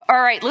All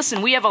right,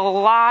 listen, we have a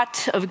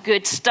lot of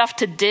good stuff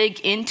to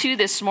dig into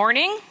this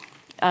morning.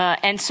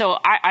 And so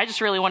I just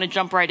really want to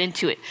jump right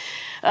into it.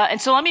 And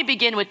so let me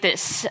begin with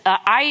this.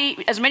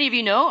 As many of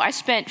you know, I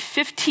spent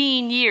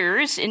 15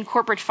 years in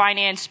corporate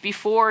finance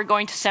before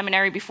going to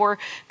seminary, before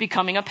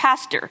becoming a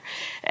pastor.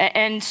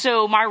 And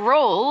so my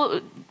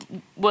role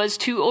was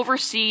to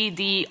oversee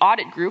the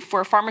audit group for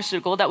a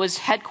pharmaceutical that was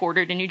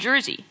headquartered in New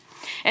Jersey.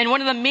 And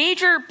one of the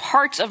major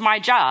parts of my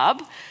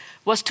job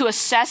was to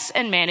assess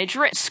and manage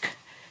risk,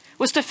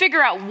 was to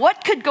figure out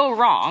what could go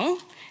wrong,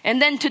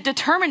 and then to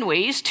determine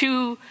ways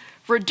to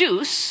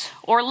reduce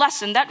or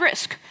lessen that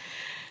risk,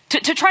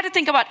 to try to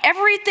think about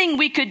everything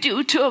we could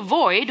do to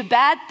avoid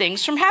bad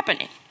things from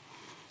happening.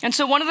 And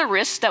so one of the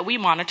risks that we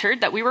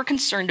monitored, that we were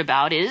concerned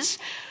about, is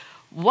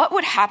what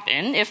would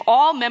happen if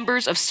all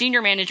members of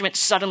senior management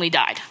suddenly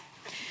died?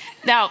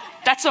 Now,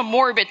 that's a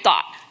morbid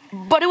thought,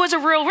 but it was a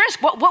real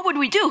risk. What would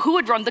we do? Who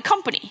would run the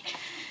company?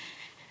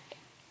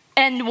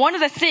 And one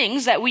of the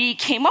things that we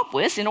came up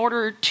with in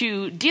order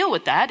to deal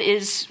with that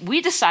is we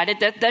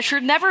decided that there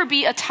should never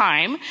be a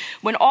time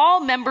when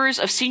all members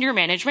of senior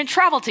management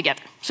travel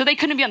together. So they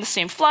couldn't be on the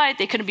same flight,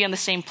 they couldn't be on the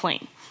same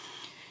plane.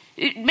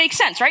 It makes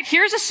sense, right?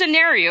 Here's a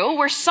scenario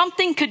where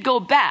something could go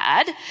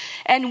bad,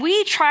 and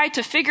we tried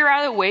to figure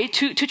out a way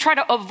to try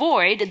to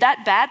avoid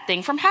that bad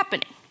thing from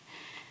happening.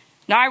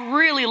 Now, I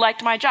really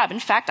liked my job. In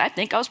fact, I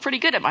think I was pretty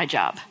good at my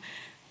job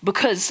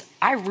because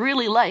I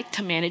really like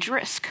to manage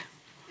risk.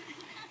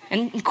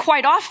 And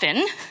quite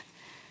often,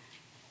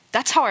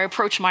 that's how I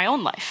approach my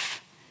own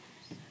life.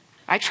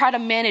 I try to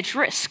manage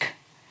risk.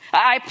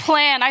 I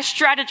plan, I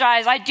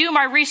strategize, I do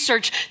my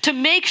research to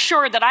make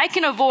sure that I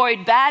can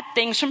avoid bad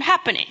things from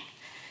happening.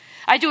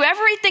 I do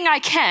everything I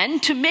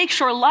can to make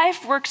sure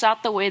life works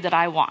out the way that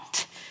I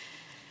want.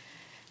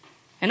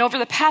 And over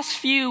the past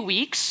few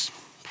weeks,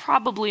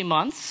 probably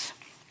months,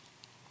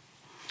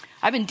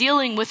 I've been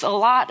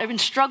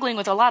struggling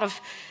with a lot of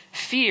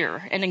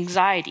fear and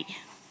anxiety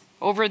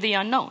over the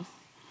unknown,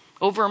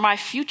 over my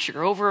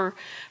future, over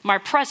my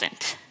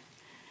present.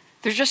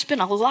 There's just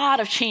been a lot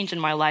of change in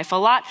my life, a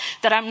lot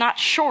that I'm not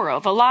sure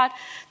of, a lot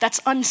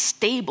that's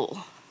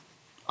unstable,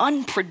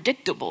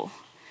 unpredictable,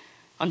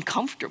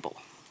 uncomfortable.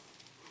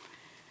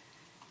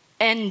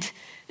 And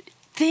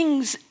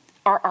things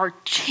are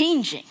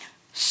changing.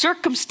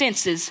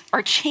 Circumstances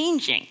are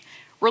changing.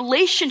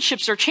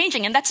 Relationships are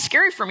changing, and that's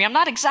scary for me. I'm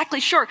not exactly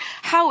sure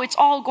how it's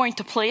all going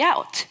to play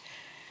out.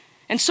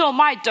 And so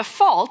my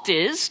default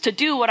is to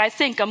do what I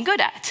think I'm good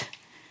at.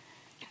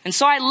 And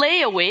so I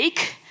lay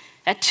awake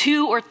at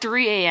 2 or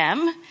 3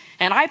 a.m.,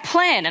 and I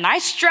plan, and I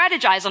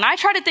strategize, and I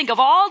try to think of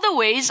all the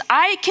ways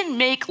I can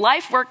make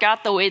life work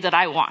out the way that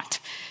I want.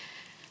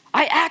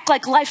 I act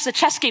like life's a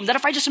chess game, that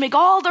if I just make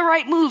all the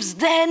right moves,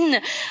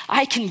 then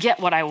I can get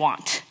what I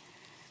want.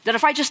 That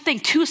if I just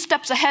think 2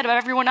 steps ahead of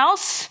everyone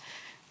else,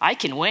 I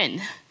can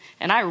win.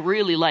 And I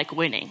really like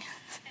winning.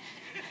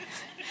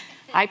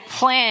 I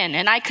plan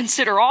and I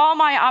consider all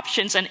my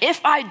options, and if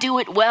I do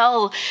it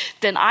well,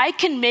 then I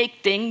can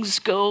make things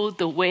go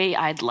the way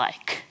I'd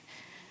like.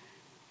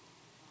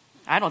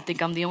 I don't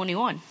think I'm the only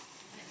one.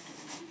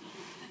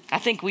 I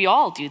think we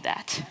all do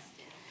that.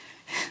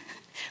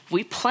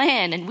 We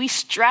plan and we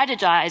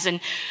strategize and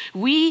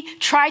we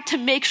try to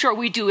make sure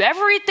we do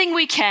everything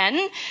we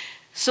can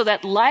so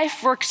that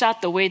life works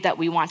out the way that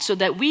we want, so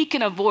that we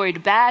can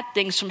avoid bad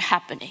things from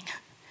happening.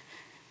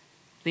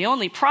 The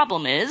only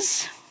problem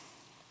is,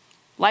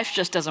 life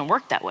just doesn't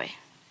work that way.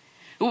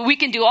 We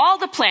can do all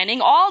the planning,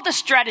 all the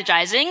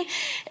strategizing,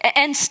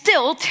 and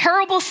still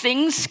terrible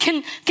things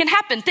can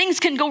happen.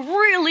 Things can go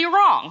really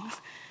wrong.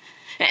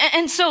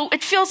 And so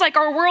it feels like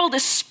our world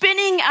is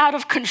spinning out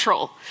of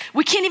control.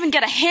 We can't even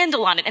get a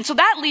handle on it. And so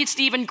that leads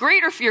to even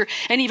greater fear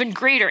and even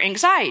greater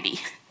anxiety.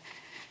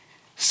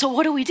 So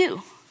what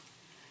do?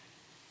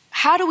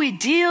 How do we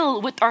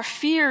deal with our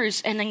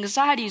fears and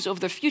anxieties over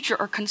the future,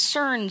 our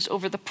concerns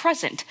over the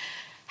present?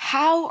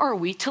 How are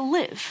we to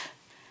live?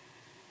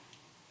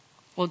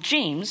 Well,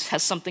 James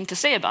has something to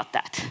say about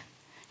that.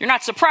 You're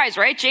not surprised,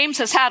 right? James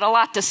has had a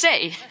lot to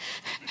say.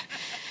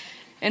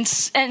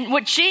 And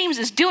what James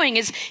is doing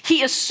is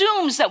he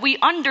assumes that we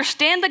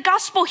understand the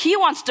gospel. He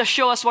wants to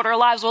show us what our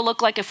lives will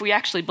look like if we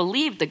actually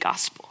believe the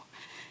gospel.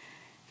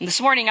 And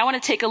this morning, I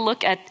want to take a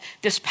look at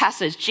this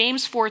passage,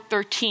 James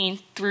 4:13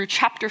 through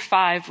chapter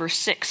 5, verse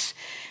 6.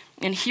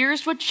 And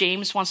here's what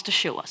James wants to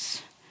show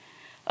us.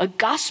 A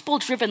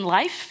gospel-driven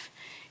life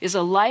is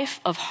a life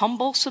of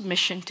humble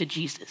submission to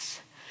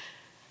Jesus.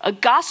 A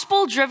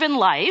gospel-driven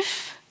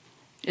life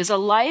is a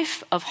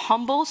life of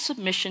humble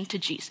submission to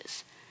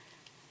Jesus.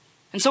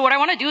 And so what I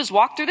want to do is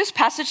walk through this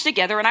passage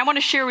together, and I want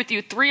to share with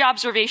you 3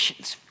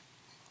 observations.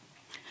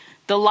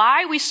 The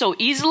lie we so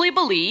easily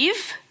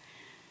believe,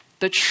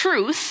 the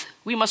truth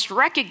we must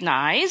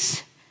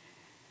recognize,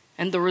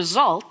 and the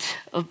result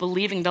of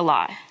believing the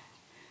lie.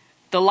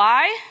 The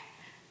lie,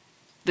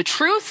 the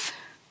truth,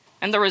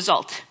 and the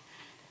result.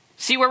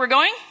 See where we're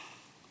going?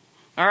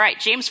 All right,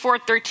 James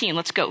 4:13,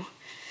 let's go.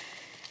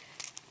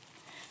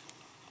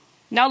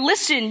 Now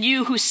listen,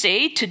 you who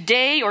say,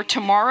 today or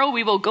tomorrow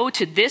we will go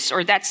to this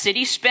or that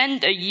city,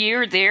 spend a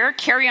year there,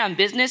 carry on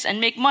business, and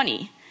make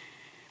money.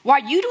 Why,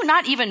 you do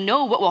not even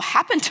know what will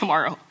happen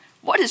tomorrow.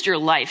 What is your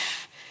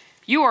life?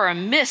 You are a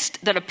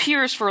mist that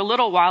appears for a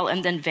little while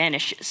and then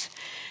vanishes.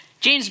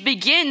 James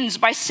begins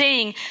by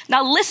saying,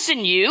 now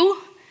listen, you.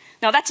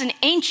 Now that's an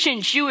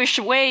ancient Jewish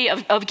way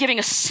of giving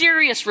a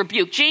serious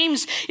rebuke.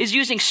 James is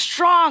using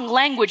strong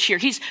language here.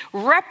 He's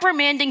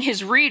reprimanding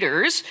his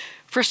readers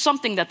for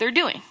something that they're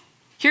doing.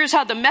 Here's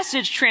how the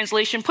Message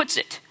translation puts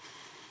it.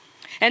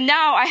 And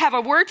now I have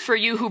a word for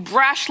you who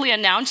brashly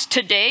announced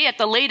today, at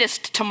the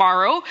latest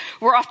tomorrow,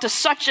 we're off to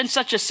such and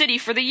such a city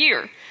for the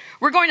year.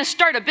 We're going to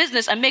start a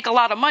business and make a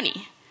lot of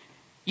money.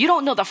 You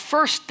don't know the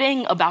first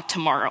thing about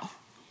tomorrow.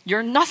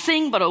 You're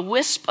nothing but a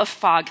wisp of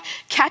fog,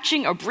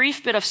 catching a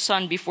brief bit of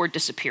sun before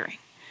disappearing.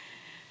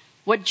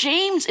 What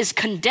James is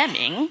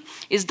condemning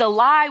is the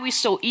lie we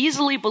so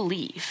easily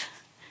believe,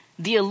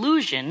 the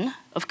illusion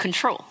of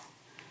control.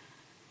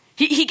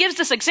 He gives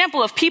this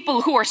example of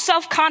people who are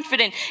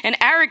self-confident and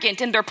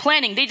arrogant in their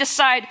planning. They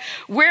decide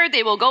where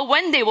they will go,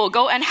 when they will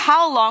go, and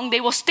how long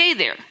they will stay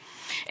there.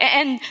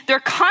 And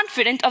they're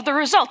confident of the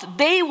result.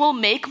 They will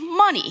make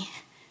money.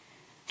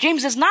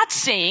 James is not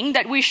saying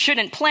that we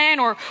shouldn't plan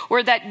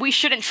or that we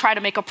shouldn't try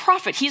to make a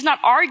profit. He's not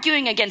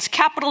arguing against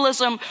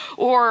capitalism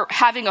or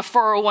having a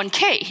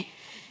 401k.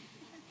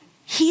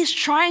 He's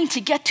trying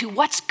to get to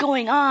what's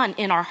going on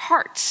in our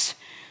hearts.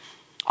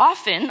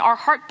 Often, our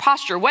heart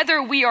posture,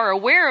 whether we are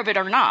aware of it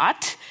or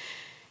not,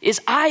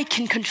 is I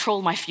can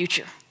control my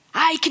future.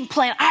 I can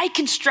plan. I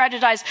can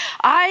strategize.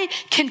 I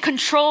can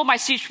control my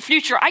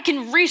future. I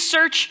can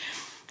research,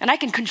 and I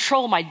can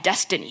control my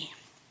destiny.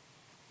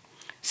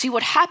 See,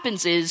 what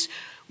happens is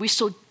we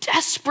so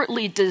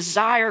desperately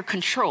desire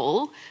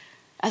control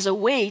as a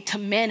way to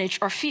manage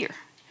our fear.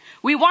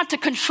 We want to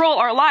control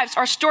our lives,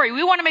 our story.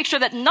 We want to make sure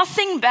that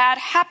nothing bad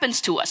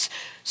happens to us.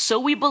 So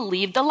we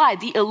believe the lie,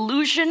 the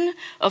illusion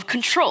of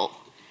control.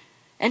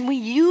 And we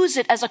use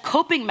it as a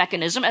coping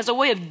mechanism, as a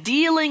way of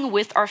dealing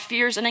with our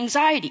fears and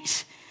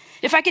anxieties.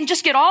 If I can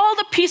just get all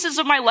the pieces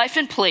of my life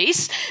in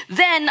place,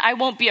 then I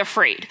won't be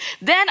afraid.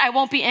 Then I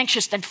won't be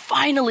anxious. Then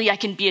finally I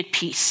can be at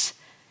peace.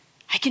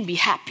 I can be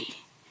happy.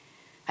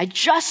 I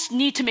just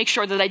need to make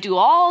sure that I do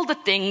all the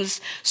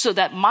things so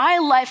that my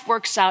life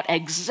works out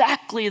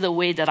exactly the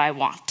way that I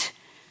want.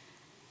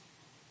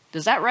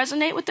 Does that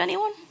resonate with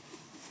anyone?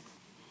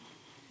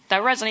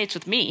 That resonates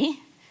with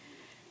me.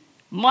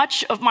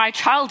 Much of my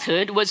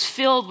childhood was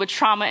filled with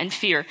trauma and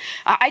fear.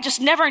 I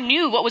just never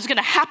knew what was going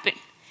to happen.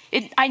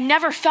 I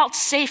never felt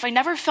safe. I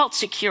never felt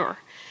secure.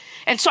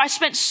 And so I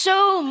spent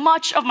so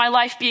much of my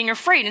life being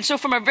afraid. And so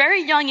from a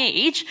very young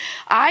age,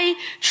 I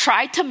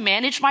tried to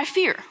manage my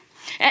fear.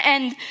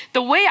 And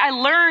the way I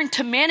learned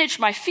to manage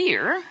my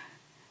fear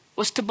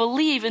was to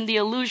believe in the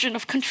illusion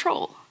of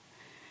control.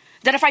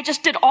 That if I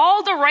just did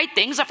all the right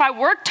things, if I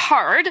worked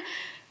hard,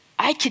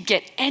 I could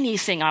get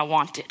anything I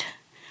wanted.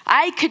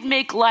 I could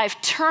make life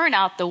turn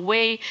out the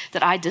way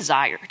that I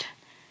desired.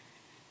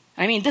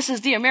 I mean, this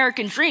is the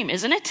American dream,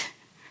 isn't it?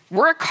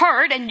 Work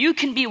hard and you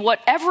can be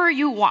whatever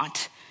you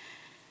want.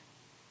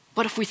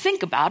 But if we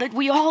think about it,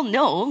 we all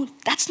know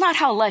that's not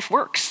how life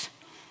works.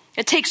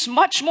 It takes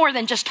much more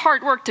than just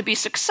hard work to be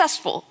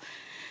successful.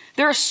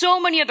 There are so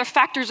many other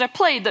factors at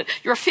play,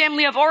 your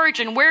family of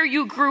origin, where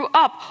you grew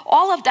up,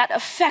 all of that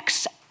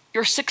affects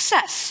your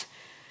success.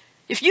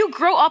 If you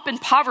grow up in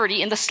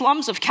poverty in the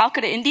slums of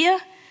Calcutta, India,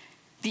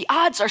 the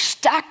odds are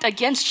stacked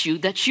against you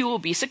that you will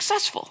be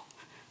successful.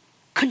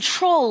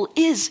 Control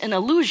is an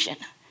illusion.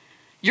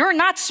 You're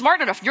not smart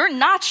enough. You're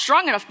not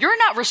strong enough. You're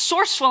not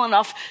resourceful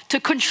enough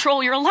to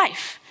control your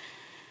life.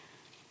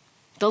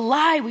 The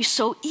lie we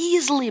so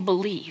easily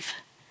believe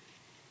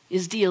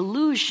is the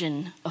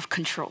illusion of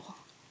control.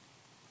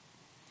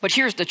 But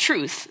here's the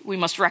truth we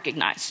must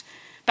recognize.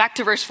 Back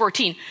to verse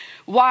 14.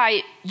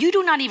 Why, you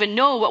do not even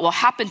know what will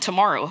happen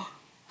tomorrow.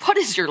 What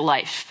is your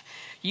life?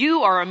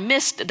 You are a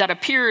mist that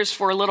appears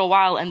for a little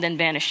while and then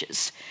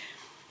vanishes.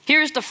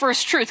 Here's the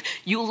first truth.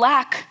 You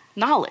lack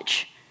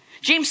knowledge.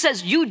 James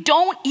says you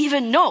don't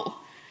even know.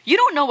 You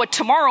don't know what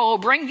tomorrow will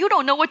bring. You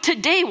don't know what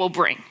today will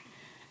bring.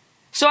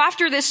 So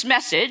after this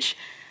message,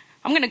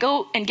 I'm going to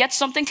go and get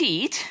something to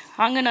eat.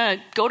 I'm going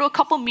to go to a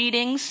couple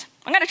meetings.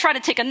 I'm going to try to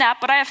take a nap,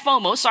 but I have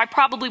FOMO, so I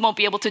probably won't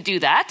be able to do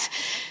that.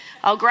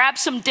 I'll grab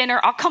some dinner.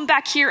 I'll come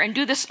back here and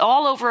do this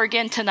all over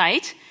again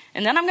tonight,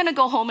 and then I'm going to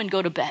go home and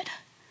go to bed.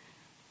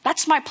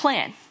 That's my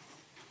plan.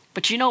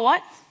 But you know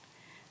what?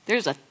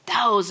 There's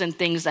 1,000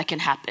 things that can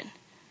happen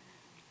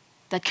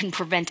that can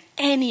prevent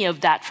any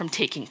of that from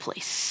taking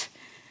place.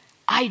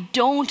 I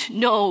don't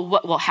know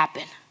what will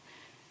happen.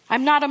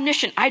 I'm not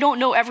omniscient. I don't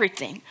know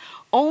everything.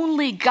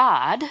 Only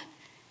God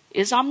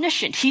is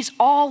omniscient. He's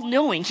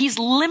all-knowing. He's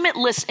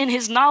limitless in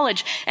his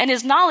knowledge. And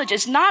his knowledge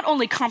is not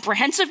only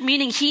comprehensive,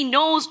 meaning he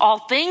knows all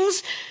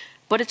things,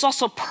 but it's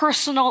also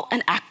personal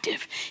and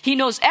active. He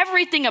knows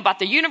everything about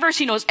the universe.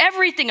 He knows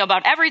everything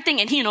about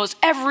everything. And he knows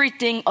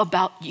everything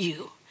about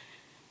you.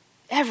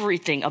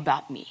 Everything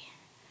about me.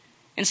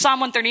 In Psalm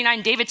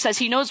 139, David says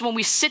he knows when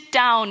we sit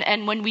down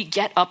and when we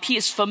get up. He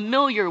is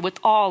familiar with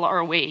all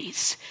our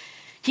ways.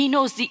 He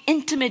knows the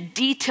intimate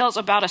details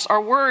about us,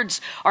 our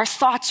words, our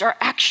thoughts, our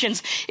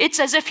actions. It's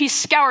as if he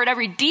scoured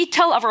every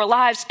detail of our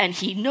lives and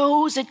he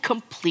knows it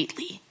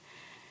completely.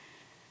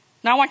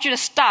 Now I want you to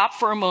stop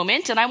for a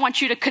moment and I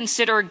want you to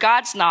consider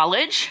God's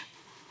knowledge,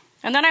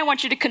 and then I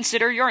want you to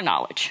consider your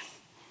knowledge.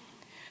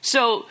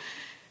 So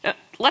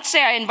let's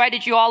say I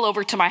invited you all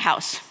over to my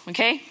house,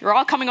 okay? You're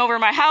all coming over to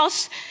my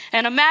house,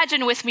 and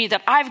imagine with me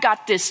that I've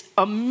got this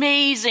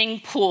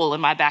amazing pool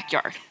in my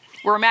backyard.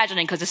 We're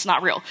imagining because it's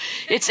not real.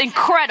 It's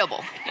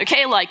incredible,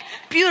 okay? Like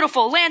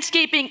beautiful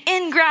landscaping,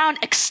 in-ground,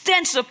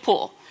 extensive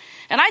pool.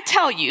 And I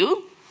tell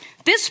you,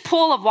 this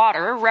pool of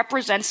water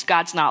represents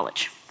God's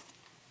knowledge.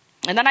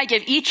 And then I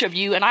give each of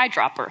you an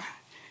eyedropper.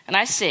 And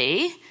I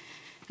say,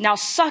 now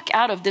suck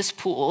out of this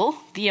pool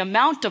the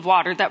amount of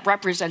water that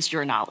represents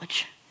your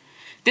knowledge.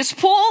 This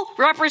pool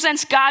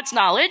represents God's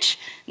knowledge.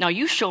 Now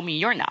you show me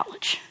your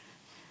knowledge.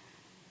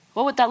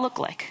 What would that look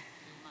like?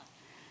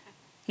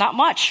 Not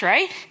much,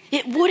 right?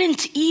 It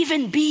wouldn't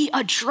even be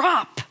a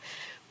drop.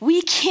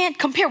 We can't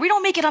compare. We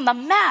don't make it on the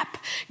map.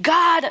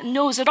 God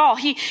knows it all.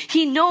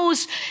 He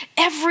knows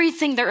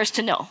everything there is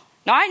to know.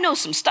 Now, I know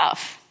some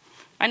stuff.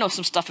 I know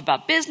some stuff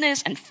about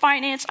business and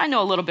finance. I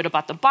know a little bit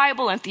about the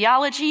Bible and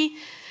theology.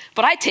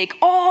 But I take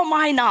all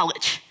my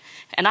knowledge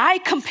and I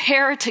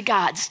compare it to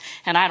God's,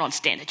 and I don't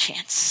stand a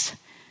chance.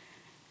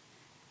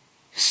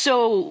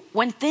 So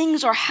when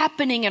things are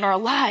happening in our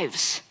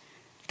lives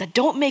that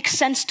don't make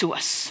sense to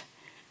us,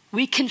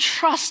 we can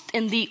trust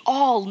in the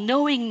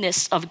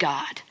all-knowingness of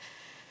God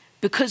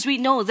because we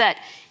know that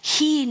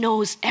he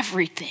knows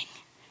everything.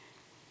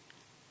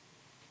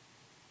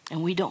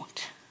 And we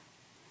don't.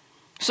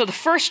 So the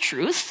first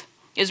truth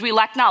is we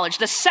lack knowledge.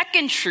 The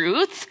second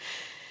truth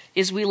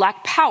is we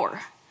lack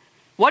power.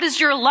 What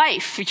is your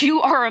life?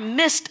 You are a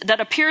mist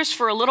that appears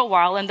for a little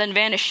while and then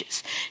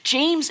vanishes.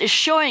 James is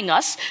showing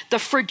us the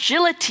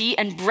fragility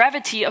and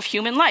brevity of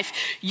human life.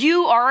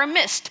 You are a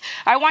mist.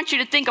 I want you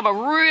to think of a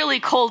really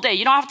cold day.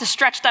 You don't have to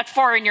stretch that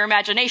far in your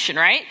imagination,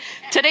 right?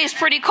 Today's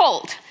pretty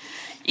cold.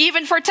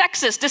 Even for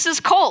Texas, this is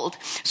cold.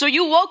 So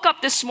you woke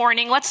up this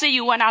morning, let's say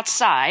you went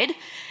outside,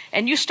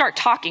 and you start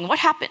talking. What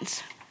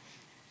happens?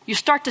 You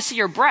start to see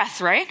your breath,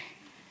 right?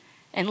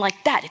 And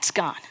like that, it's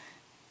gone.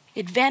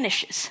 It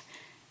vanishes.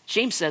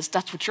 James says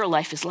that's what your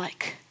life is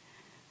like.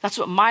 That's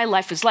what my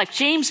life is like.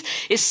 James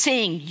is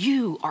saying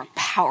you are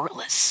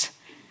powerless.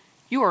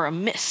 You are a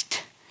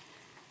mist.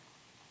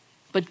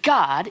 But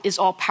God is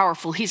all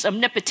powerful. He's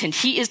omnipotent.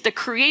 He is the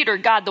creator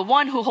God, the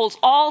one who holds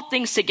all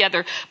things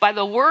together. By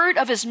the word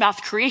of his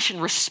mouth,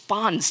 creation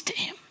responds to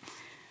him.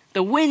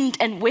 The wind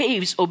and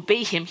waves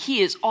obey him.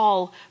 He is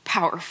all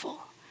powerful.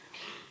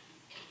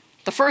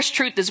 The first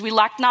truth is we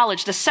lack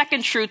knowledge. The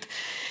second truth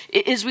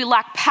is we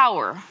lack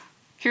power.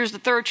 Here's the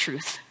third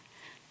truth.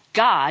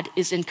 God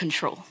is in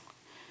control.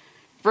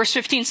 Verse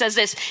 15 says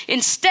this,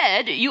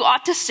 instead, you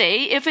ought to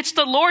say, if it's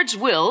the Lord's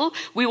will,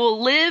 we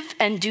will live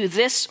and do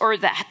this or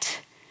that.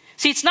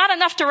 See, it's not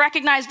enough to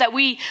recognize that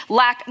we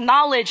lack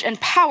knowledge and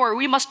power.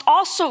 We must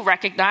also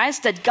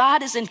recognize that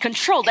God is in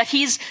control, that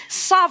he's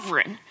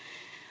sovereign.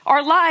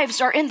 Our lives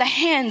are in the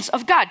hands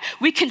of God.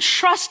 We can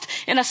trust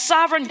in a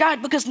sovereign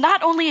God because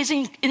not only is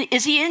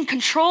he in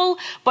control,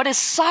 but his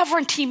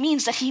sovereignty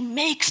means that he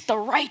makes the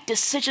right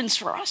decisions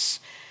for us.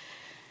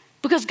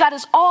 Because God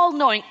is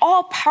all-knowing,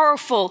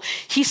 all-powerful.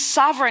 He's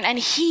sovereign, and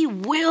he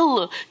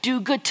will do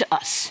good to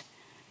us.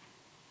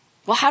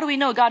 Well, how do we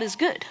know God is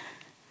good?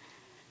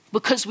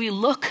 Because we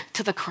look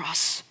to the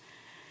cross.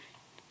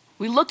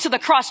 We look to the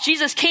cross.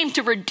 Jesus came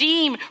to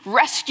redeem,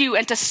 rescue,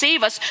 and to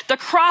save us. The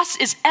cross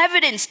is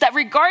evidence that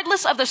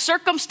regardless of the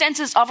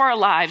circumstances of our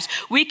lives,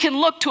 we can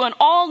look to an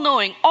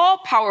all-knowing,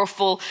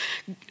 all-powerful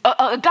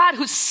a God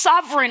who's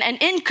sovereign and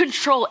in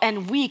control,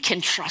 and we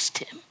can trust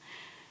him.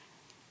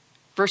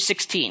 Verse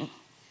 16,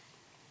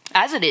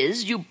 as it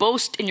is, you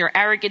boast in your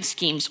arrogant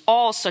schemes.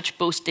 All such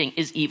boasting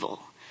is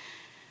evil.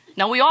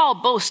 Now, we all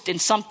boast in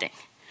something.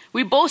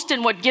 We boast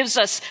in what gives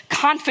us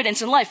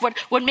confidence in life,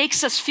 what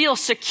makes us feel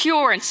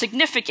secure and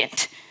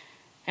significant.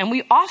 And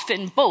we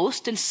often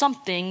boast in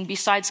something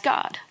besides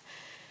God.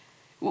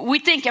 We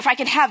think if I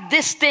can have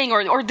this thing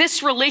or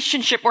this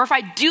relationship, or if I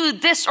do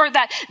this or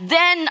that,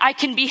 then I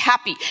can be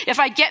happy. If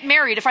I get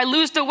married, if I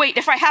lose the weight,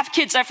 if I have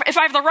kids, if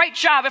I have the right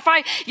job, if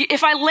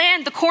I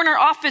land the corner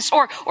office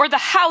or the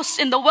house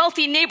in the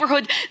wealthy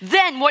neighborhood,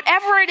 then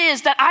whatever it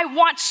is that I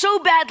want so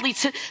badly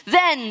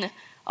then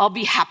I'll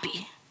be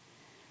happy.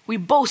 We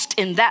boast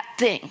in that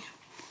thing.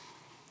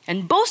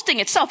 And boasting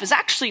itself is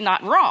actually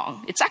not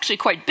wrong. It's actually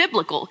quite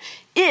biblical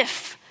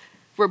if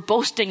we're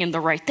boasting in the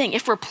right thing,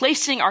 if we're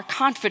placing our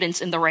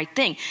confidence in the right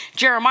thing.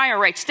 Jeremiah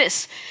writes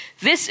this,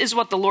 this is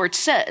what the Lord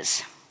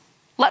says.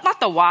 Let not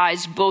the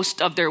wise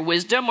boast of their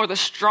wisdom, or the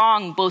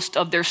strong boast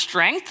of their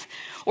strength,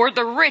 or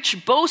the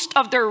rich boast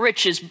of their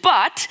riches,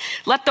 but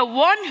let the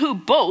one who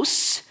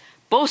boasts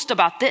boast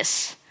about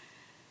this,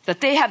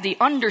 that they have the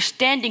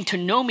understanding to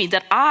know me,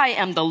 that I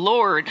am the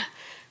Lord,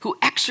 who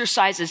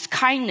exercises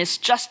kindness,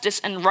 justice,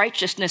 and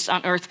righteousness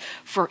on earth,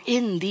 for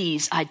in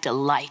these I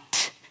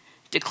delight,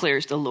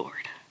 declares the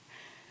Lord.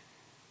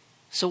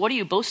 So what are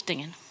you boasting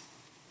in?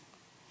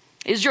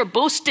 Is your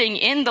boasting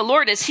in the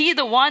Lord? Is he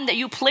the one that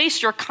you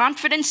place your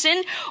confidence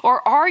in?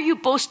 Or are you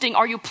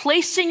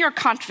placing your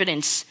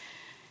confidence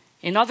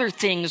in other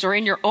things or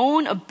in your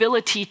own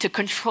ability to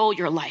control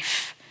your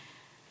life?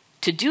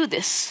 To do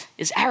this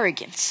is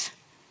arrogance.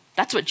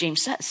 That's what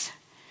James says.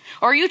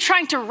 Are you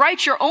trying to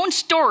write your own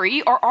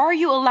story, or are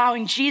you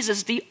allowing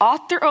Jesus, the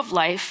author of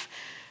life,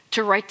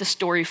 to write the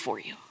story for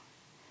you?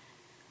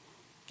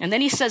 And then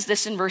he says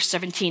this in verse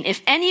 17,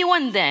 if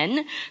anyone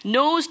then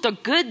knows the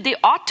good they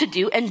ought to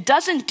do and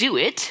doesn't do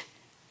it,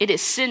 it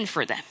is sin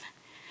for them.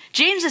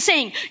 James is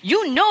saying,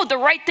 you know the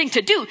right thing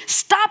to do.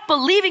 Stop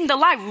believing the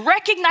lie,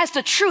 recognize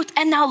the truth,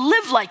 and now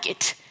live like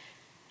it.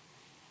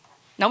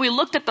 Now we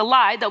looked at the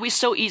lie that we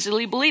so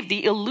easily believe,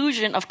 the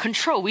illusion of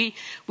control. We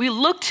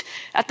looked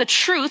at the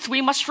truth we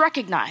must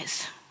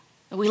recognize.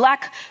 We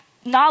lack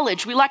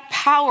knowledge, we lack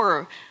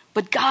power,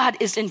 but God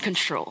is in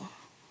control.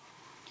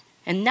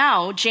 And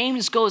now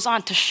James goes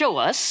on to show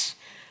us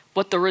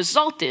what the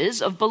result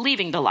is of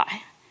believing the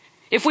lie.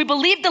 If we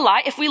believe the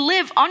lie, if we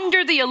live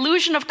under the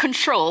illusion of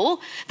control,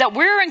 that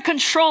we're in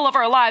control of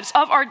our lives,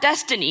 of our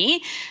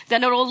destiny,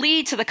 then it will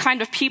lead to the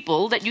kind of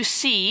people that you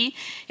see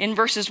in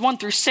verses 1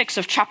 through 6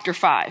 of chapter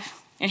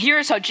 5. And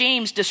here's how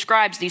James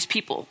describes these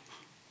people.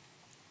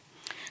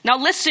 Now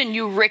listen,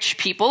 you rich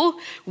people,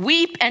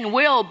 weep and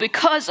wail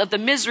because of the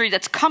misery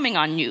that's coming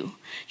on you.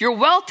 Your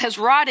wealth has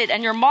rotted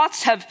and your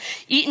moths have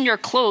eaten your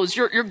clothes.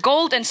 Your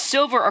gold and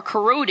silver are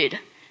corroded.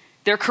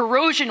 Their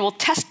corrosion will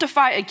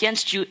testify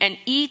against you and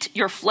eat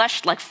your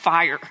flesh like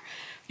fire.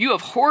 You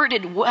have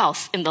hoarded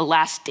wealth in the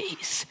last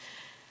days.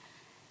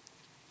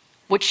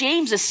 What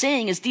James is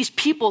saying is these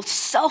people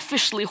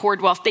selfishly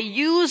hoard wealth. They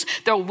use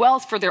their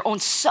wealth for their own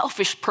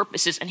selfish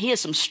purposes, and he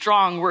has some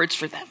strong words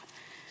for them.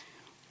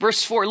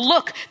 Verse 4,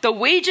 look, the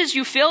wages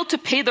you failed to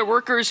pay the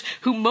workers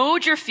who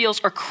mowed your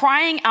fields are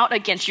crying out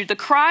against you. The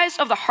cries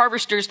of the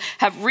harvesters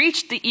have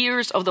reached the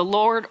ears of the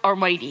Lord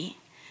Almighty.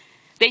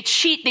 They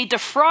cheat, they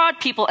defraud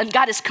people, and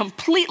God is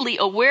completely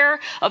aware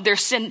of their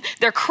sin.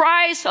 The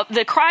cries of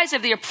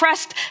the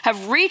oppressed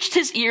have reached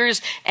his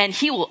ears, and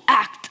he will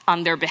act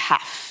on their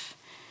behalf.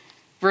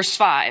 Verse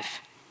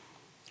 5,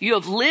 you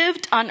have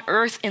lived on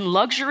earth in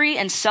luxury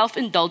and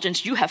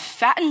self-indulgence. You have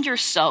fattened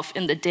yourself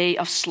in the day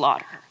of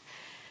slaughter.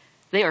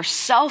 They are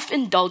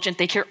self-indulgent.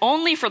 They care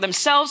only for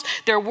themselves.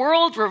 Their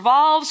world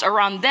revolves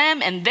around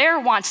them and their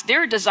wants,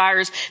 their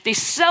desires. They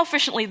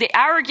selfishly, they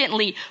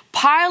arrogantly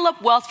pile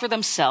up wealth for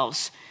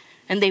themselves,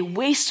 and they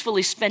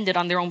wastefully spend it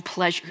on their own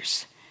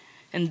pleasures.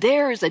 And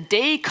there is a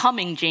day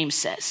coming, James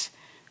says,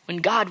 when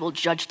God will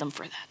judge them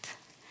for that.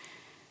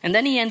 And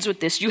then he ends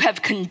with this, you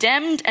have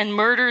condemned and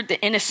murdered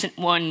the innocent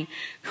one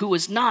who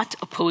was not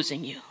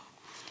opposing you.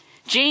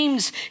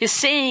 James is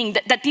saying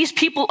that these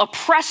people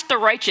oppress the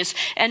righteous,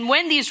 and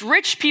when these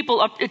rich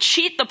people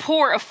cheat the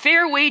poor of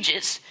fair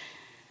wages,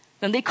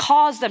 then they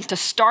cause them to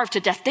starve to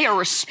death. They are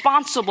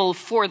responsible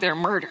for their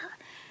murder.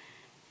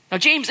 Now,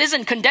 James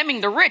isn't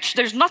condemning the rich.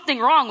 There's nothing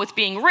wrong with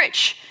being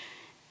rich.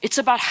 It's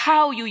about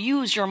how you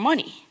use your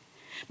money,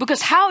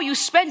 because how you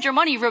spend your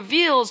money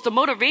reveals the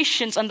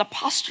motivations and the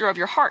posture of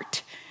your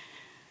heart.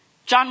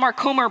 John Mark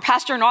Comer,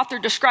 pastor and author,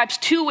 describes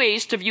two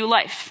ways to view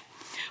life.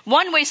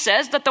 One way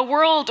says that the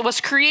world was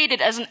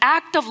created as an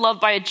act of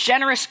love by a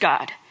generous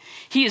God.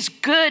 He is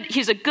good.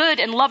 He's a good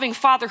and loving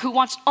father who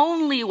wants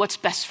only what's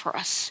best for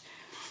us.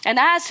 And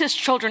as his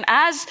children,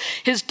 as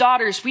his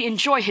daughters, we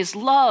enjoy his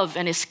love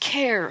and his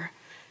care,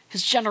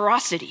 his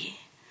generosity.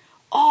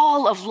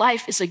 All of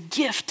life is a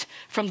gift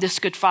from this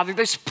good father.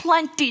 There's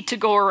plenty to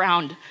go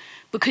around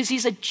because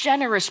he's a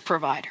generous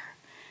provider.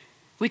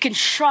 We can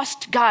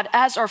trust God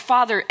as our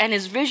father and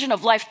his vision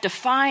of life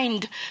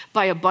defined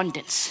by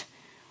abundance.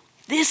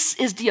 This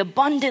is the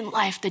abundant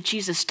life that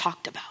Jesus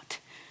talked about.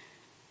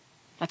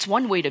 That's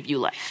one way to view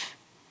life.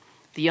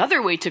 The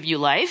other way to view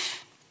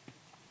life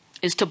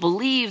is to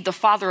believe the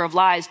father of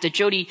lies that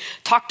Jody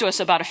talked to us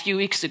about a few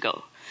weeks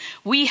ago.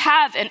 We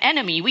have an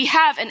enemy. We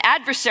have an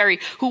adversary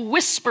who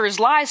whispers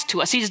lies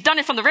to us. He's done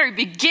it from the very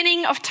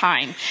beginning of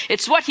time.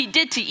 It's what he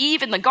did to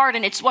Eve in the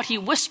garden. It's what he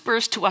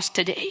whispers to us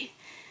today.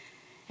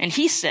 And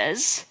he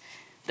says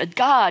that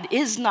God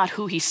is not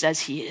who he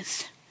says he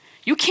is.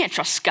 You can't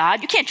trust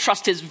God. You can't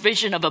trust his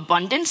vision of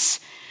abundance.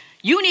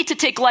 You need to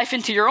take life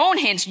into your own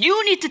hands.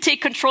 You need to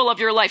take control of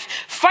your life.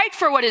 Fight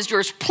for what is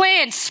yours.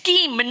 Plan,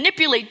 scheme,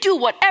 manipulate, do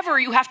whatever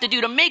you have to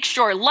do to make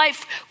sure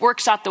life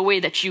works out the way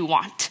that you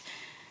want.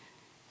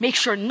 Make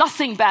sure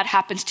nothing bad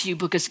happens to you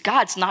because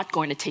God's not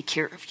going to take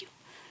care of you.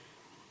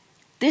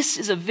 This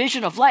is a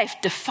vision of life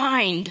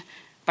defined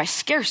by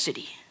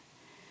scarcity.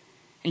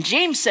 And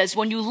James says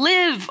when you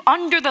live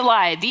under the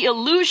lie, the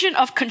illusion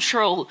of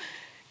control,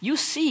 you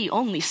see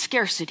only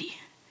scarcity.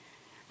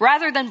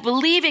 Rather than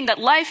believing that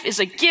life is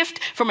a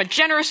gift from a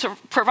generous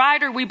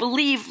provider, we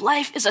believe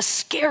life is a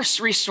scarce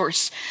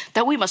resource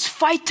that we must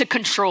fight to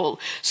control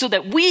so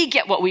that we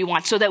get what we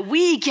want, so that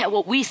we get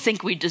what we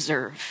think we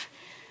deserve.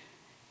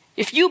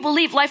 If you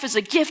believe life is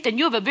a gift and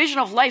you have a vision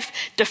of life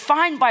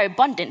defined by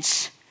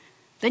abundance,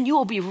 then you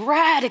will be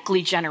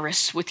radically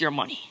generous with your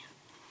money.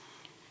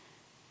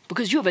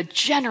 Because you have a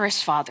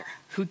generous Father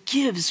who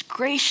gives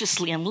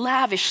graciously and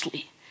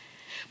lavishly.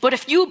 But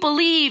if you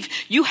believe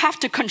you have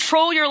to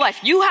control your life,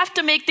 you have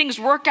to make things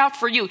work out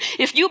for you,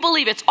 if you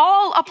believe it's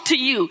all up to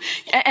you,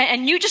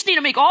 and you just need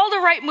to make all the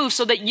right moves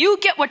so that you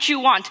get what you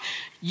want,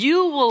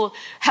 you will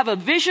have a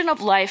vision of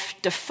life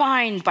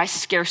defined by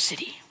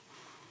scarcity.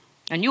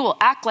 And you will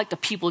act like the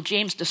people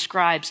James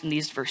describes in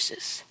these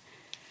verses.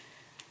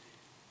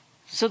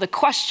 So the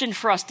question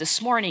for us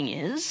this morning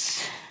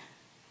is,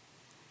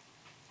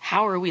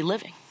 how are we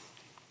living?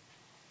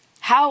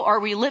 How are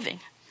we living?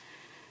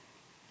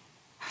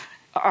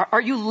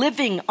 Are you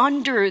living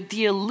under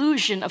the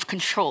illusion of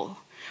control,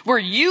 where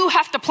you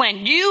have to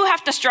plan, you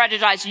have to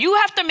strategize, you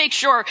have to make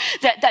sure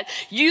that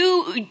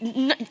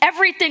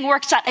everything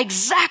works out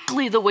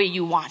exactly the way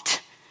you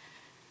want?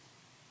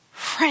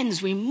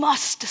 Friends, we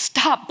must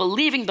stop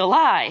believing the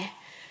lie.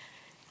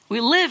 We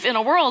live in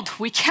a world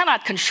we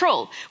cannot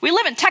control. We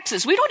live in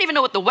Texas. We don't even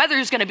know what the weather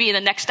is going to be in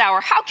the next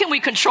hour. How can we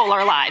control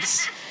our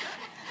lives?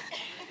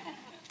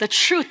 The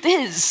truth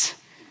is,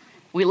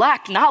 we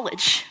lack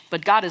knowledge,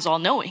 but God is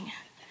all-knowing.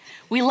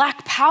 We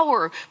lack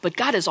power, but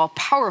God is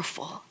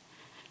all-powerful.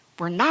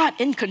 We're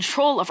not in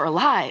control of our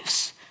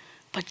lives,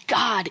 but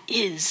God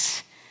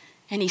is.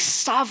 And he's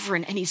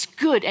sovereign, and he's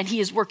good, and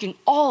he is working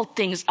all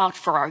things out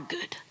for our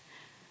good.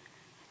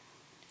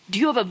 Do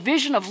you have a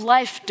vision of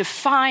life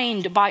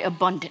defined by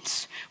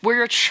abundance, where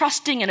you're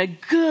trusting in a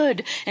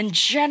good and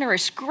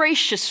generous,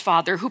 gracious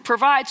Father who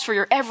provides for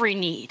your every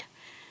need?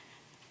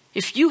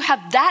 If you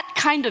have that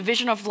kind of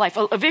vision of life,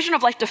 a vision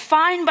of life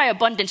defined by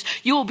abundance,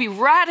 you will be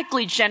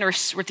radically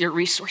generous with your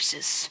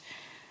resources.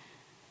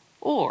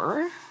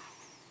 Or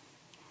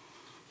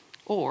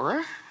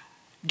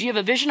do you have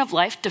a vision of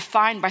life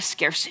defined by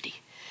scarcity,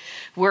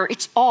 where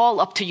it's all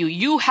up to you?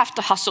 You have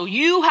to hustle.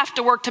 You have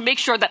to work to make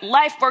sure that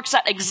life works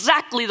out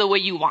exactly the way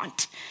you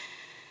want.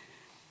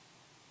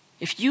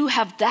 If you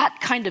have that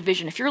kind of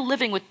vision, if you're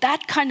living with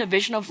that kind of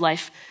vision of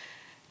life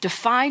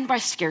defined by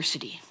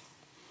scarcity,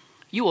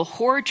 you will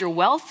hoard your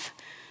wealth,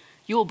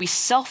 you will be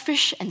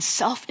selfish and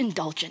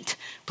self-indulgent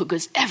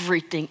because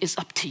everything is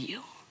up to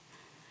you.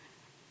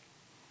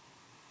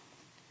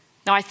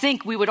 Now, I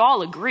think we would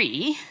all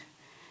agree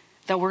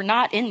that we're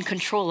not in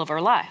control of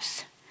our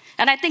lives.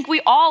 And I think we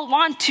all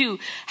want to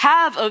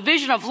have a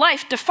vision of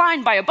life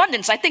defined by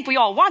abundance. I think we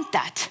all want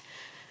that.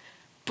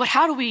 But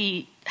how do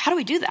we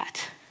do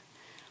that?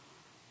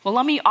 Well,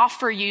 let me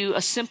offer you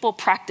a simple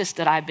practice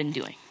that I've been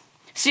doing.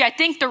 See, I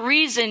think the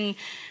reason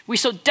we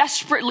so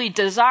desperately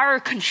desire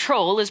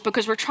control is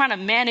because we're trying to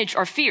manage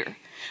our fear.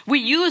 We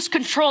use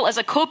control as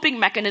a coping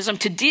mechanism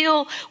to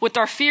deal with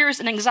our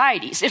fears and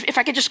anxieties. If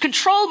I could just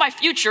control my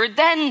future,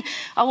 then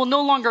I will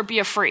no longer be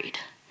afraid.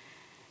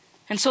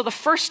 And so the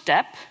first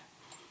step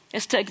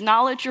is to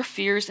acknowledge your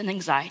fears and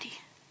anxiety,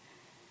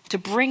 to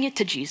bring it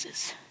to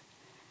Jesus.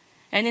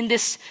 And in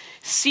this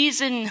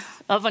season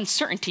of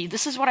uncertainty,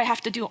 this is what I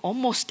have to do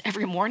almost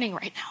every morning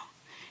right now.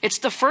 It's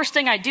the first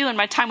thing I do in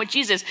my time with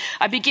Jesus.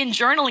 I begin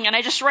journaling and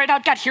I just write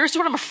out, God, here's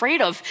what I'm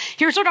afraid of.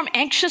 Here's what I'm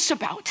anxious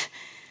about.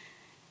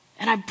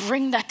 And I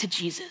bring that to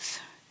Jesus.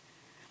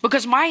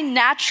 Because my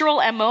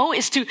natural MO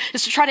is to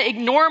try to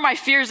ignore my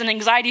fears and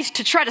anxieties,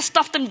 to try to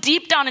stuff them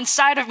deep down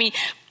inside of me.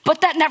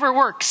 But that never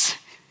works.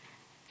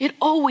 It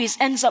always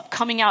ends up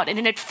coming out,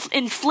 and it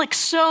inflicts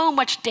so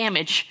much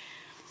damage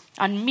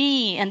on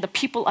me and the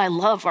people I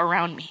love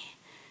around me.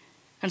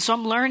 And so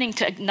I'm learning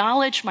to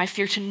acknowledge my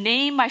fear, to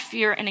name my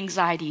fear and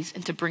anxieties,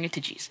 and to bring it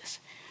to Jesus.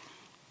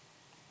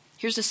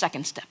 Here's the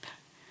second step: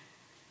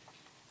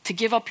 to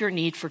give up your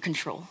need for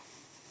control.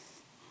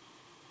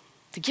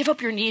 To give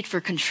up your need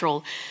for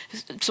control.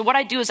 So what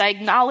I do is I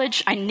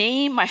acknowledge, I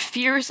name my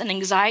fears and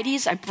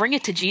anxieties, I bring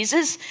it to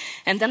Jesus,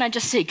 and then I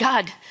just say,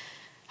 God,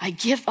 I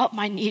give up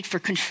my need for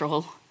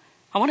control.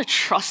 I want to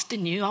trust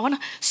in you. I want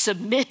to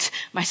submit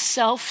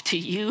myself to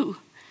you.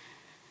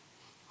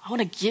 I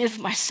want to give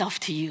myself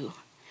to you.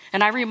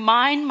 And I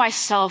remind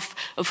myself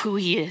of who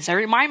he is. I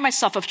remind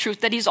myself of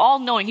truth, that he's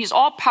all-knowing, he's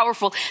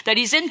all-powerful, that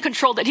he's in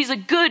control, that he's a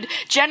good,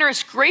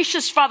 generous,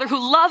 gracious Father who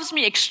loves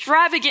me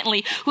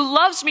extravagantly, who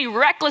loves me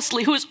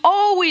recklessly, who is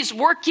always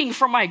working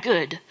for my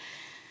good.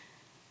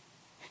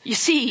 You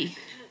see,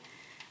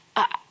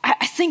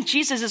 I think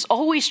Jesus is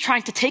always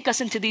trying to take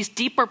us into these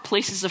deeper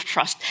places of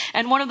trust.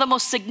 And one of the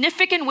most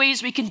significant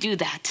ways we can do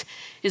that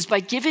is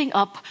by giving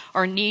up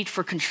our need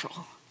for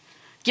control.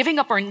 Giving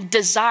up our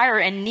desire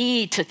and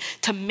need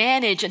to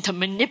manage and to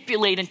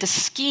manipulate and to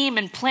scheme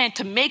and plan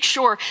to make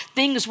sure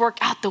things work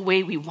out the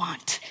way we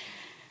want.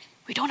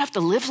 We don't have to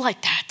live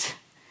like that.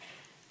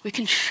 We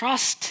can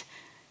trust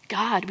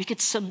God. We can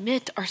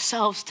submit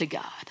ourselves to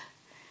God.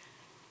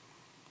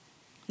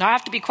 Now, I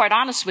have to be quite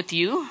honest with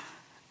you.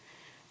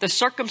 The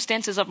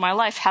circumstances of my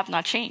life have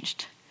not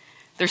changed.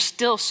 There's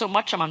still so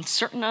much I'm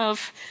uncertain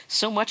of,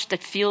 so much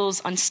that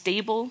feels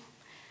unstable,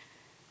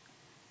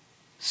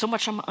 so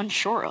much I'm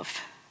unsure of.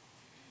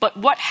 But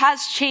what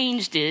has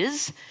changed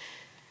is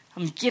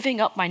I'm giving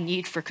up my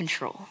need for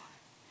control.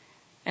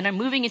 And I'm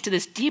moving into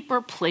this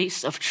deeper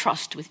place of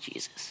trust with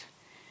Jesus,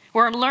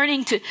 where I'm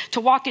learning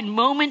to walk in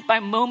moment by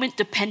moment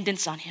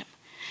dependence on him.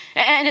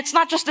 And it's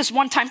not just this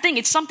one-time thing.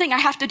 It's something I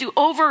have to do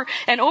over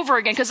and over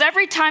again. Because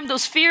every time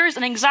those fears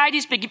and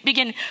anxieties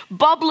begin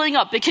bubbling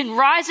up, begin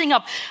rising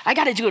up, I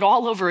got to do it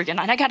all over again.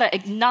 And I got to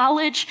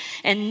acknowledge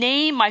and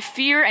name my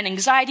fear and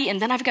anxiety.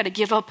 And then I've got to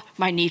give up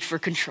my need for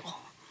control.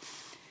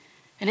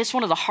 And it's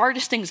one of the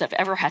hardest things I've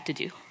ever had to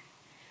do.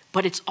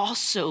 But it's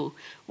also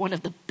one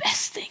of the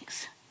best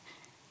things.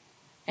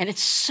 And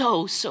it's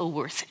so, so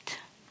worth it.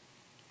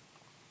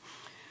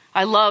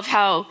 I love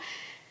how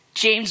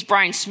James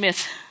Bryan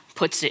Smith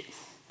puts it.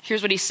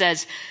 Here's what he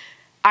says.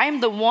 I am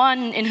the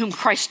one in whom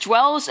Christ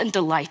dwells and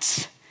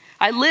delights.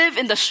 I live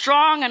in the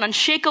strong and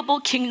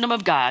unshakable kingdom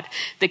of God.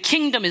 The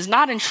kingdom is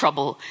not in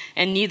trouble,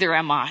 and neither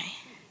am I.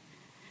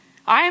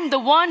 I am the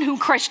one whom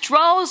Christ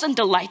dwells and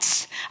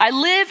delights. I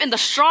live in the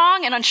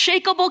strong and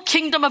unshakable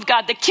kingdom of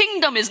God. The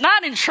kingdom is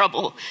not in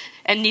trouble,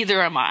 and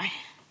neither am I.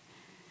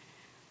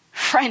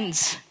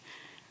 Friends,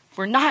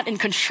 we're not in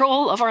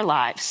control of our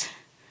lives,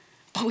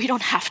 but we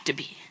don't have to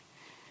be.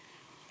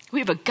 We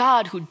have a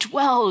God who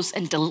dwells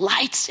and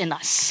delights in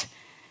us.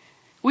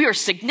 We are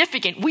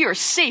significant. We are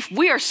safe.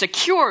 We are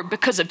secure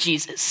because of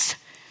Jesus.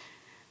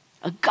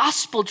 A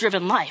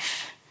gospel-driven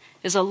life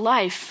is a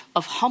life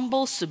of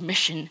humble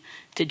submission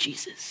to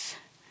Jesus.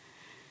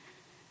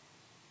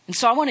 And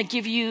so I want to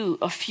give you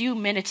a few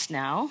minutes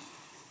now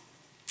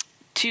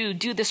to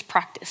do this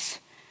practice.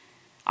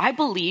 I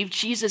believe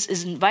Jesus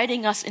is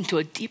inviting us into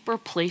a deeper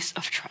place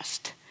of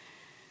trust.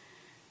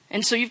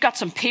 And so you've got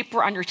some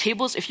paper on your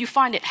tables. If you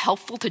find it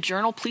helpful to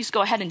journal, please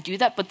go ahead and do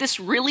that. But this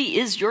really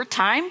is your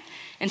time.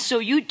 And so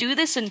you do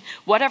this in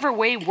whatever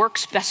way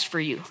works best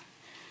for you.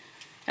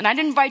 And I'd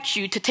invite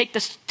you to take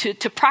this,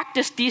 to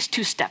practice these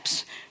 2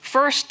 steps.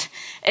 First,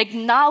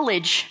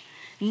 acknowledge,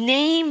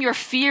 name your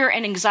fear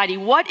and anxiety.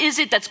 What is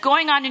it that's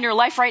going on in your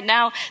life right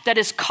now that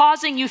is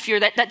causing you fear,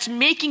 that's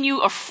making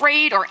you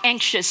afraid or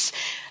anxious?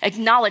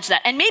 Acknowledge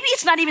that. And maybe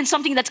it's not even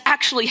something that's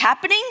actually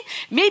happening.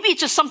 Maybe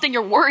it's just something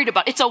you're worried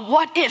about. It's a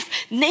what if.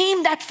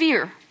 Name that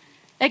fear.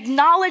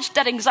 Acknowledge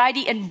that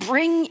anxiety and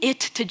bring it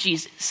to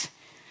Jesus.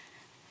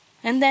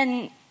 And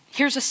then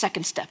here's a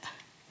second step.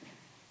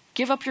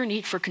 Give up your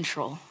need for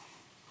control.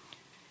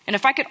 And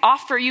if I could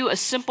offer you a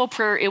simple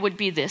prayer, it would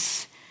be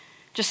this.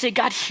 Just say,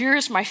 God,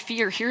 here's my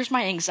fear, here's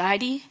my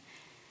anxiety,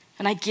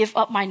 and I give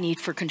up my need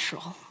for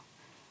control.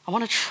 I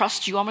want to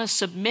trust you. I want to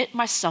submit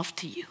myself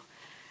to you.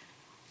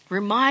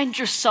 Remind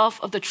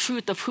yourself of the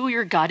truth of who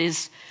your God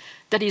is,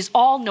 that he's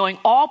all-knowing,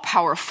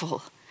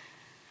 all-powerful,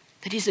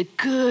 that he's a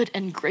good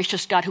and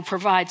gracious God who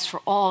provides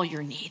for all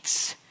your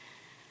needs.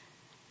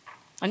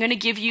 I'm going to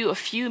give you a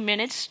few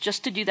minutes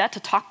just to do that,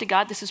 to talk to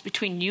God. This is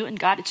between you and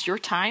God. It's your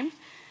time.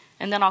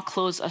 And then I'll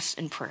close us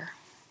in prayer.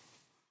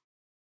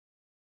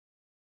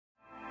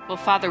 Well,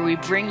 Father, we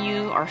bring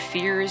you our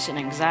fears and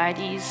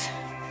anxieties.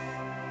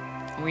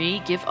 We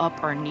give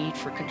up our need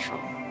for control.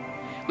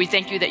 We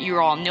thank you that you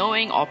are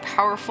all-knowing,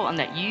 all-powerful, and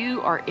that you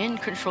are in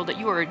control, that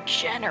you are a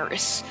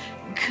generous,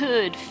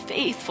 good,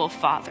 faithful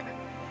Father.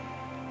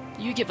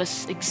 You give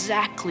us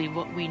exactly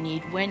what we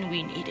need when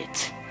we need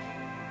it.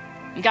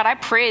 And God, I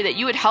pray that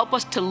you would help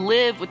us to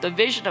live with the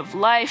vision of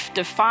life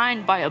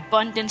defined by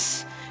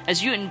abundance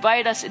as you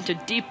invite us into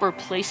deeper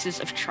places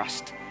of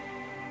trust.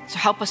 So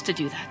help us to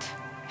do that.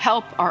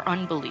 Help our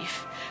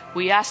unbelief.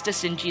 We ask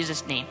this in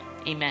Jesus' name.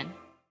 Amen.